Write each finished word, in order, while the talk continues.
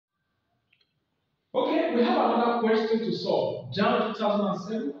Okay, we have another question to solve. Jamb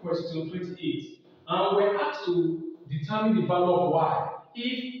 2007, question 28. And we're asked to determine the value of y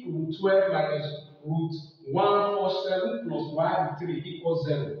if root 12 minus root 147 plus y root 3 equals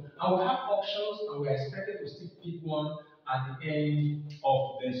 0. And we have options and we're expected to still pick one at the end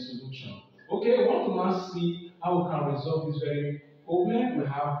of the solution. Okay, we want to now see how we can resolve this very problem. We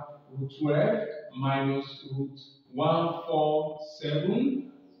have root 12 minus root 147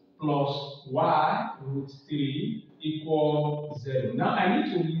 plus y root 3 equal 0. Now I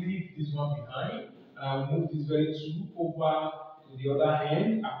need to leave this one behind. I'll move this very 2 over to the other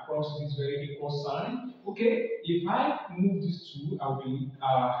end across this very equal sign. Okay, if I move this 2, I'll be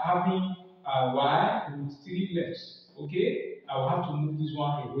having y root 3 left. Okay, I'll have to move this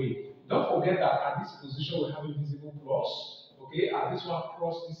one away. Don't forget that at this position we have a visible plus. Okay, at this one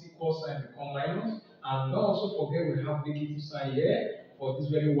cross this equal sign become minus. And don't also forget we have negative sign here for this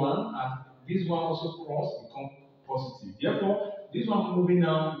very one, and this one also cross become positive. Therefore, this one moving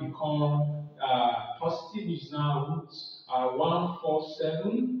now become positive, which is now root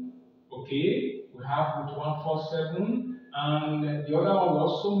 147. Okay, we have root 147, and the other one will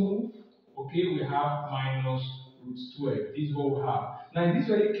also move. Okay, we have minus root 12. This is what we have. Now, in this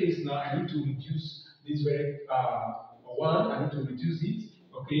very case, now I need to reduce this very one. I need to reduce it.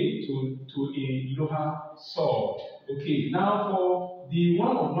 Okay, to a lower surd. Okay, now for the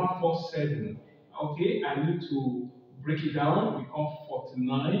one of 147, okay, I need to break it down, become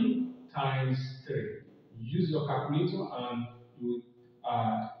 49 times 3. Use your calculator and you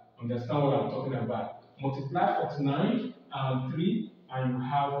understand what I'm talking about. Multiply 49 and 3 and you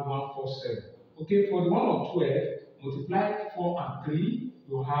have 147. Okay, for the one of 12, multiply 4 and 3,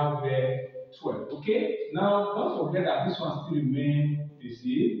 you have 12. Okay, now don't forget that this one still remains the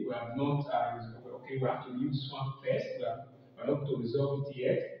same. We have not, okay, we have to leave this one first. We are not to resolve it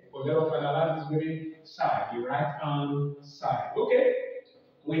yet. But let us finalize this very side, the right hand side. Okay,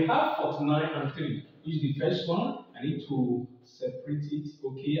 we have 49 and 3, which is the first one. I need to separate it.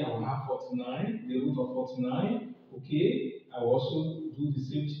 Okay, I will have 49, the root of 49. Okay, I will also do the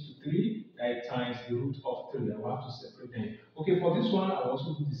same thing to 3, that times the root of 3. I will have to separate them. Okay, for this one, I will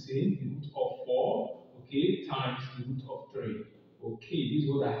also do the same, the root of 4. Okay, times the root of 3. Okay, this is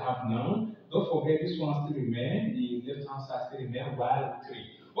what I have now. Don't forget this one still remains, the left hand side still remains, y root 3.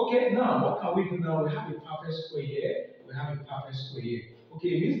 Okay, now what can we do now? We have a perfect square here. We have a perfect square here. Okay,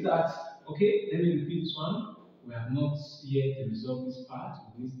 it means that, okay, let me repeat this one. We have not yet resolved this part.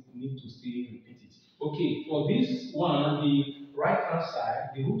 We need to still repeat it. Okay, for this one, the right hand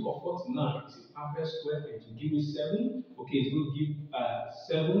side, the root of 49 is a perfect square. It will give me 7. Okay, it will give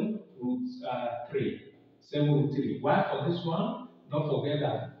 7 root 3. 7 root 3. Why for this one? Don't forget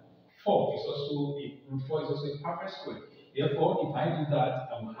that 4 is also root 4 is also a perfect square. Therefore, if I do that,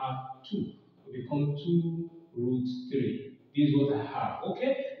 I will have 2. It will become 2 root 3. This is what I have.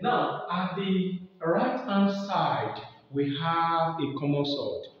 Okay. Now, at the right hand side, we have a common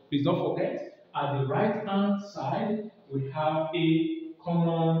surd. Please don't forget, at the right hand side, we have a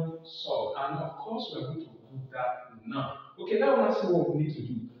common surd. And of course, we are going to do that now. Okay, now let's see what we need to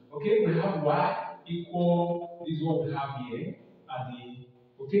do. Okay, we have y equal, this is what we have here at the,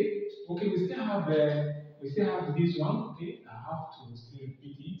 okay, we still have this one. Okay, I have to still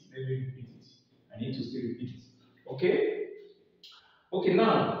repeat it. Let me repeat it. I need to still repeat it. Okay. Okay,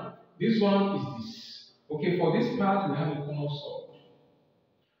 now this one is this. Okay, for this part we have a common surd.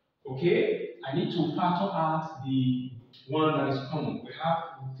 Okay, I need to factor out the one that is common. We have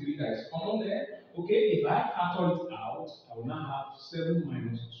root 3 that is common there. Okay, if I factor it out, I will now have 7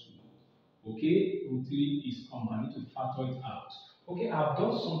 minus 2. Okay, root 3 is common. I need to factor it out. Okay, I've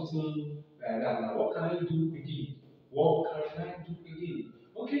done something like that. Now, what can I do again? What can I do again?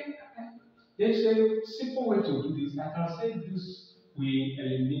 Okay, there's a simple way to do this. I can say this. We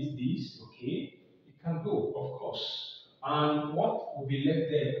eliminate this, okay? It can go, of course. And what will be left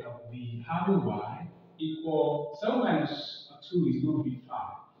there? I will be having y equal 7 minus 2 is going to be 5.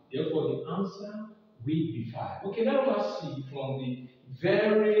 Therefore, the answer will be 5. Okay, now let's see from the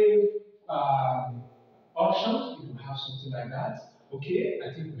very options, if we have something like that. Okay,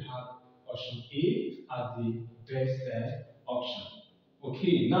 I think we have option A as the best option.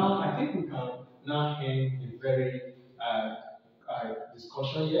 Okay, now I think we can now end the very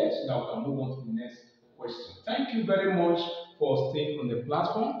discussion here, so that we can move on to the next question. Thank you very much for staying on the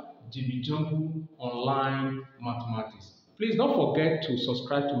platform, Jamb Online Mathematics. Please don't forget to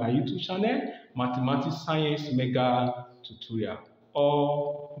subscribe to my YouTube channel, Mathematics Science Mega Tutorial.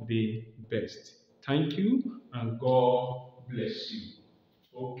 All the best. Thank you and God bless you.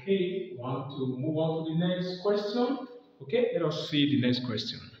 Okay, want to move on to the next question? Okay, let us see the next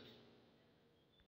question.